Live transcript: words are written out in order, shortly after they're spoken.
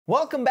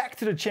Welcome back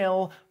to the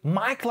channel.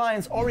 My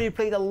clients already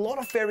played a lot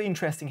of very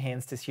interesting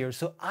hands this year,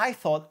 so I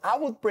thought I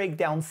would break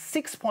down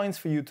 6 points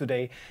for you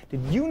today that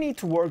you need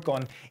to work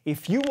on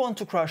if you want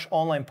to crush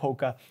online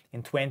poker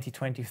in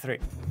 2023.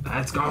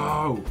 Let's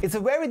go! It's a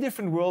very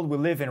different world we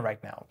live in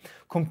right now,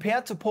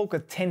 compared to poker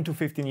 10 to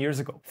 15 years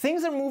ago.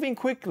 Things are moving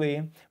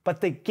quickly, but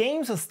the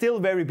games are still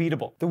very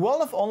beatable. The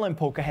world of online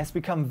poker has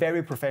become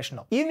very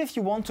professional. Even if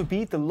you want to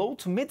beat the low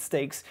to mid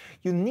stakes,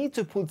 you need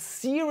to put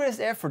serious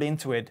effort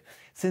into it,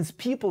 since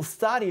people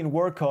study and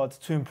work hard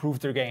to improve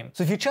their game.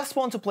 So if you just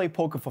want to play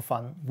poker for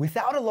fun,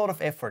 without a lot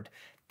of effort,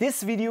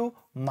 this video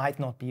might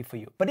not be for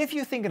you. But if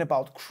you're thinking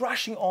about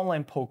crushing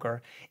online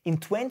poker in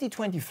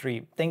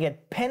 2023, then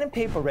get pen and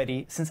paper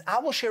ready, since I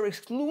will share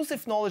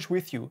exclusive knowledge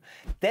with you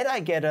that I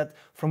gathered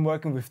from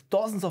working with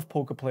dozens of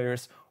poker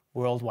players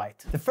worldwide.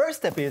 The first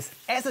step is,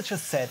 as I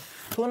just said,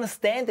 to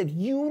understand that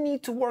you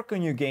need to work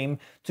on your game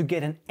to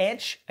get an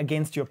edge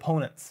against your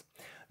opponents.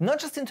 Not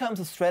just in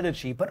terms of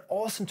strategy, but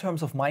also in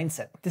terms of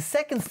mindset. The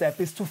second step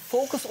is to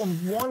focus on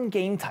one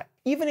game type.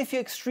 Even if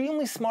you're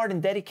extremely smart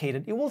and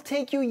dedicated, it will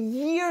take you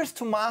years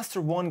to master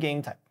one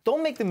game type.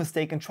 Don't make the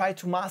mistake and try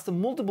to master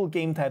multiple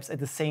game types at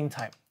the same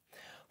time.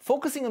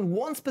 Focusing on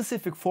one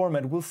specific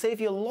format will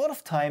save you a lot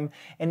of time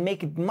and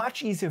make it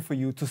much easier for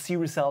you to see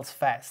results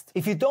fast.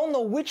 If you don't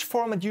know which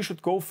format you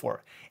should go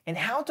for and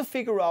how to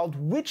figure out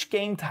which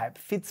game type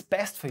fits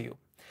best for you,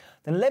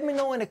 then let me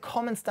know in the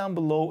comments down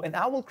below and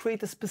I will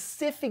create a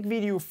specific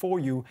video for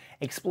you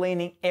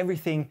explaining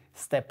everything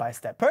step by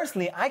step.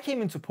 Personally, I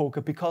came into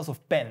poker because of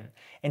Ben,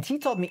 and he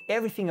taught me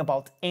everything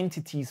about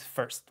entities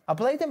first. I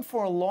played them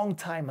for a long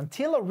time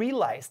until I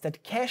realized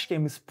that cash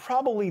game is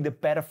probably the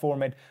better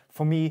format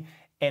for me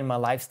and my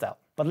lifestyle.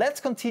 But let's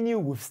continue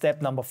with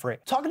step number 3.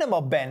 Talking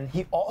about Ben,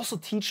 he also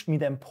taught me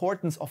the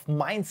importance of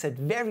mindset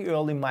very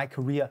early in my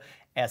career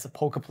as a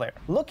poker player.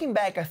 Looking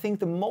back, I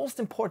think the most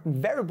important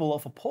variable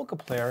of a poker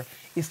player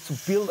is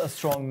to build a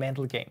strong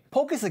mental game.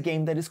 Poker is a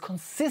game that is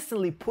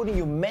consistently putting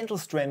your mental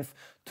strength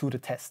to the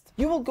test.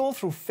 You will go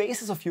through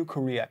phases of your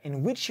career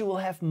in which you will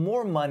have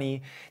more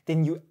money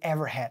than you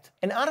ever had.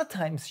 And other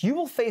times you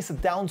will face a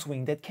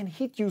downswing that can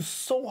hit you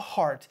so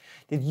hard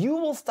that you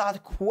will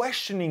start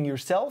questioning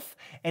yourself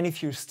and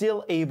if you're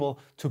still able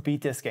to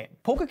beat this game.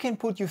 Poker can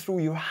put you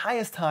through your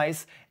highest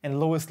highs and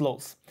lowest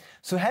lows.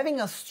 So having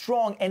a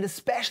strong and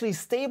especially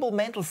stable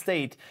mental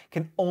state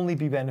can only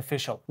be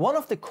beneficial. One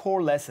of the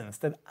core lessons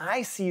that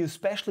I see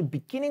especially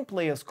beginning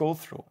players go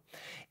through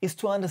is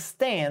to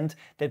understand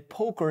that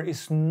poker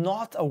is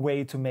not a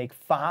way to make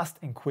fast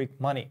and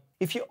quick money.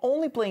 If you're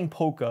only playing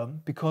poker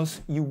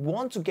because you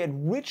want to get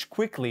rich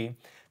quickly,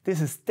 this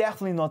is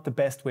definitely not the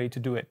best way to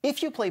do it.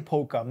 If you play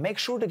poker, make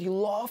sure that you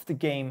love the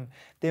game,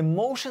 the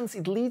emotions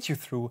it leads you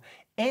through,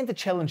 and the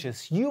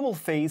challenges you will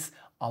face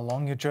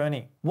along your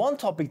journey. One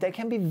topic that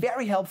can be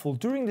very helpful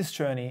during this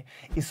journey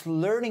is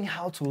learning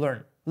how to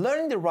learn.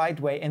 Learning the right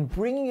way and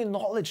bringing your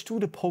knowledge to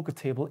the poker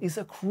table is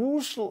a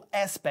crucial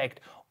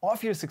aspect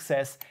of your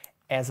success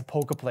as a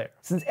poker player.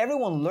 Since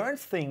everyone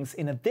learns things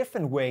in a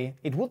different way,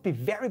 it would be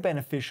very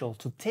beneficial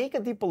to take a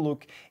deeper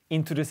look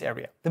into this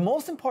area. The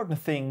most important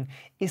thing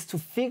is to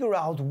figure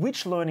out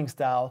which learning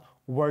style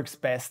works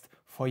best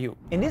for you.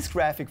 In this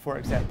graphic, for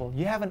example,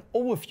 you have an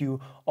overview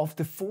of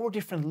the 4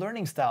 different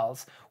learning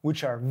styles,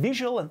 which are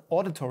visual and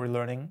auditory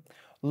learning,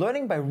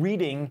 learning by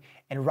reading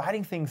and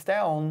writing things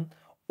down,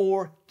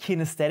 or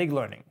kinesthetic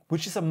learning,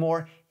 which is a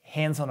more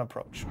hands-on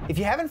approach. If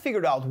you haven't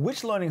figured out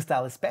which learning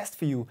style is best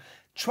for you,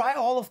 try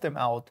all of them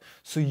out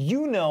so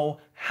you know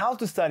how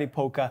to study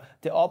poker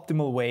the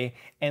optimal way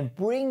and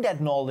bring that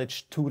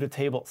knowledge to the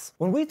tables.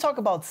 When we talk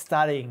about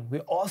studying, we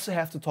also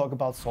have to talk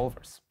about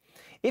solvers.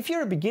 If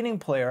you're a beginning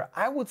player,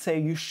 I would say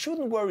you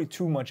shouldn't worry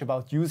too much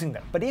about using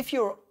them. But if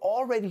you're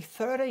already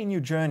further in your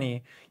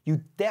journey,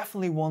 you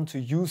definitely want to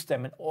use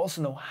them and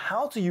also know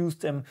how to use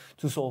them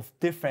to solve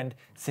different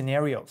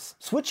scenarios.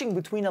 Switching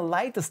between a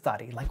lighter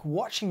study, like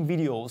watching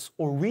videos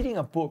or reading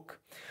a book,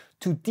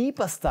 to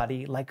deeper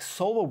study like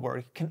solver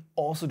work can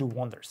also do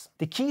wonders.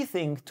 The key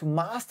thing to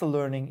master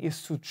learning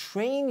is to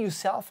train your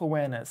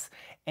self-awareness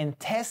and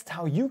test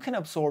how you can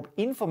absorb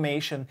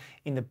information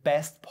in the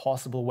best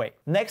possible way.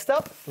 Next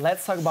up,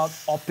 let's talk about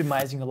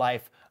optimizing your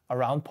life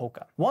around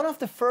poker. One of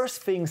the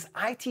first things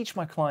I teach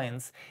my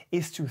clients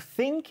is to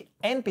think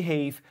and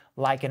behave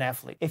like an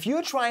athlete. If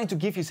you're trying to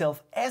give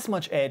yourself as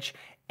much edge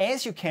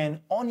as you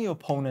can on your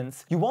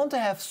opponents, you want to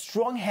have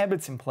strong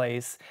habits in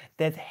place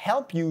that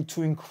help you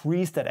to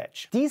increase that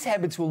edge. These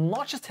habits will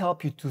not just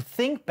help you to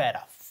think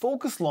better,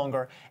 focus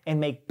longer, and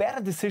make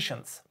better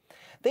decisions.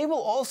 They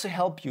will also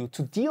help you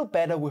to deal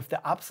better with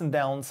the ups and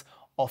downs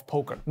of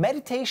poker.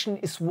 Meditation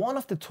is one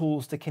of the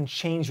tools that can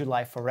change your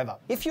life forever.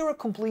 If you're a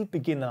complete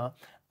beginner,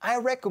 I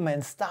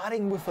recommend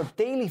starting with a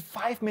daily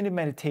 5-minute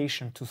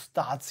meditation to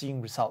start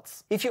seeing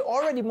results. If you're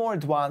already more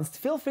advanced,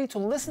 feel free to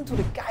listen to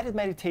the guided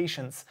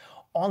meditations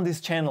on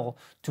this channel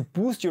to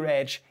boost your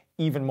edge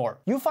even more.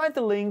 You'll find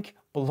the link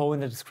below in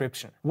the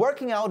description.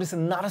 Working out is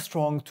another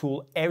strong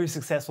tool every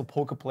successful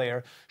poker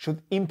player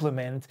should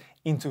implement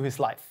into his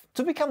life.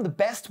 To become the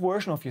best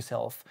version of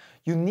yourself,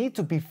 you need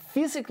to be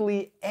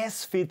physically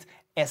as fit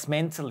as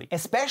mentally.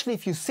 Especially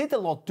if you sit a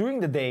lot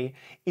during the day,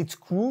 it's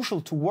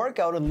crucial to work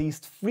out at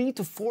least 3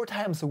 to 4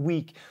 times a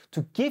week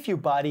to give your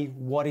body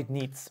what it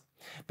needs.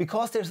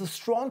 Because there's a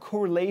strong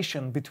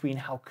correlation between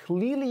how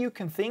clearly you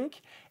can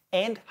think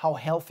and how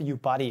healthy your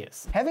body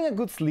is. Having a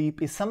good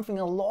sleep is something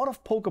a lot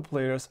of poker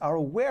players are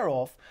aware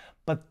of,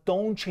 but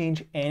don't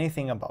change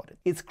anything about it.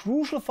 It's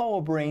crucial for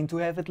our brain to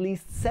have at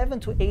least 7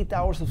 to 8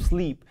 hours of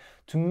sleep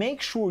to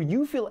make sure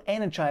you feel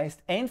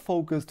energized and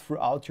focused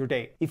throughout your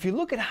day. If you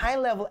look at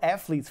high-level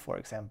athletes, for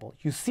example,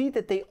 you see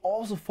that they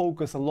also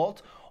focus a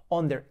lot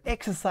on their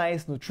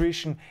exercise,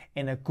 nutrition,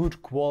 and a good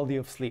quality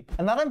of sleep.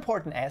 Another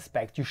important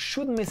aspect you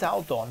shouldn't miss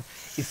out on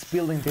is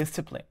building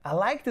discipline. I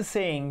like the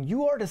saying,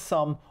 you are the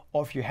sum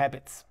of your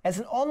habits. As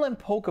an online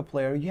poker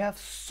player, you have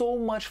so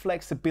much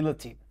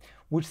flexibility,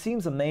 which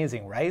seems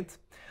amazing, right?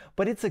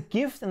 But it's a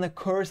gift and a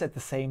curse at the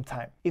same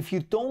time. If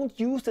you don't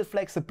use that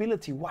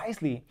flexibility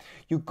wisely,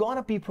 you're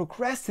gonna be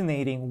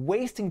procrastinating,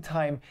 wasting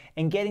time,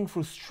 and getting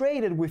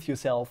frustrated with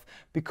yourself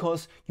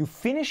because you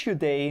finish your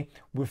day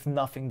with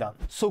nothing done.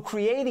 So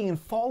creating and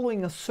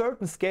following a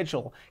certain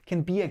schedule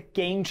can be a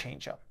game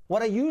changer.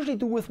 What I usually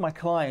do with my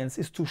clients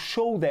is to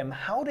show them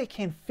how they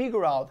can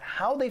figure out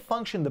how they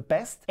function the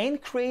best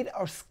and create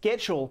our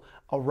schedule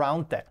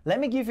around that. Let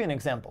me give you an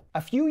example.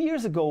 A few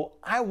years ago,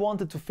 I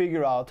wanted to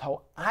figure out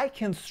how I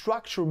can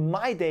structure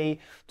my day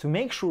to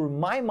make sure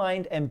my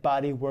mind and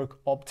body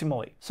work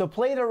optimally. So I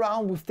played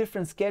around with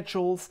different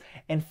schedules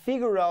and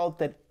figured out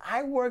that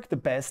I work the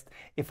best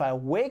if I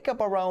wake up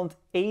around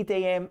 8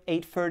 a.m.,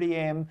 8:30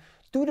 a.m.,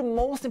 do the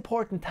most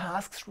important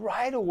tasks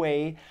right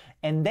away,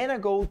 and then I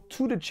go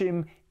to the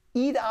gym,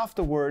 eat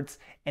afterwards,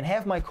 and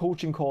have my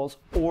coaching calls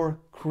or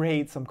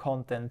create some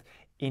content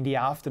in the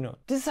afternoon.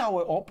 This is how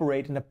I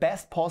operate in the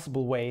best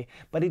possible way,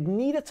 but it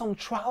needed some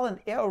trial and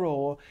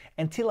error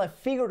until I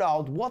figured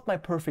out what my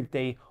perfect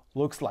day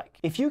looks like.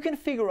 If you can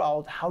figure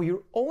out how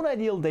your own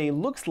ideal day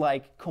looks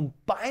like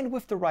combined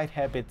with the right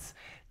habits,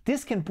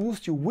 this can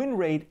boost your win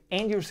rate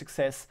and your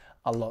success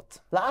a lot.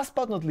 Last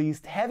but not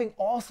least, having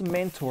awesome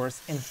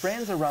mentors and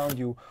friends around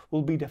you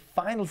will be the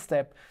final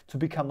step to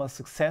become a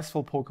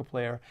successful poker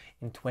player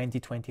in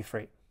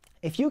 2023.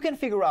 If you can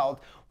figure out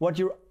what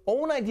your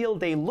own ideal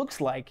day looks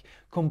like,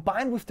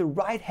 combined with the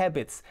right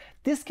habits,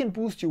 this can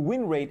boost your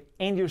win rate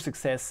and your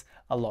success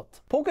a lot.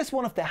 Poker is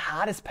one of the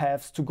hardest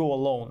paths to go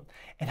alone,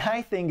 and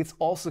I think it's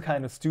also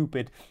kind of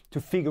stupid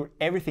to figure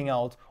everything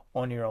out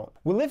on your own.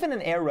 We live in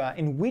an era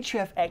in which you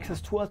have access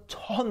to a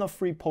ton of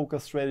free poker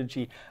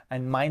strategy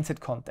and mindset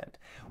content,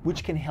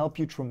 which can help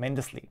you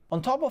tremendously.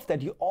 On top of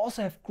that, you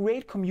also have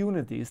great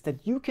communities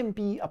that you can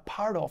be a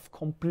part of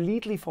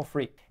completely for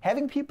free.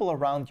 Having people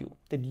around you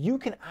that you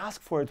can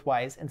ask for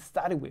advice and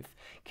study with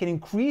can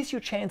increase your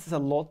chances a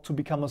lot to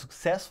become a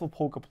successful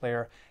poker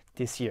player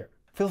this year.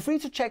 Feel free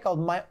to check out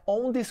my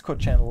own Discord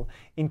channel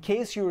in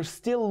case you're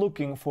still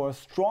looking for a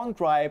strong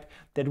drive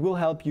that will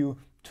help you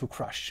to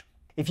crush.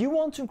 If you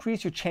want to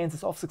increase your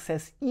chances of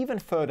success even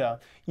further,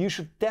 you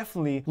should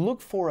definitely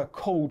look for a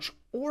coach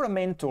or a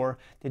mentor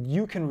that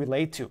you can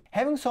relate to.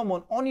 Having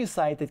someone on your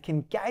side that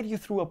can guide you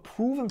through a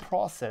proven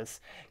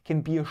process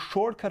can be a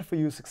shortcut for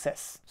your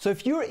success. So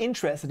if you're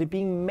interested in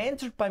being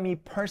mentored by me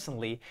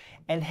personally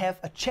and have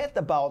a chat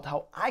about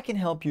how I can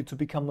help you to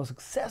become a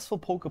successful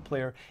poker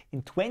player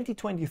in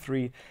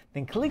 2023,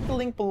 then click the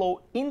link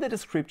below in the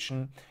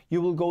description.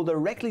 You will go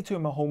directly to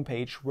my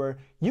homepage where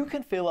you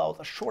can fill out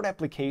a short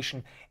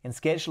application and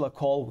schedule a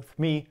call with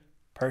me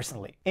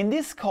personally. In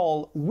this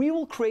call, we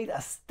will create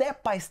a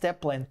step-by-step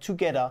plan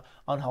together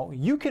on how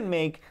you can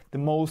make the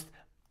most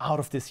out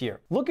of this year.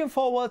 Looking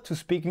forward to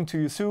speaking to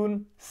you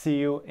soon. See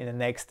you in the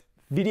next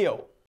video.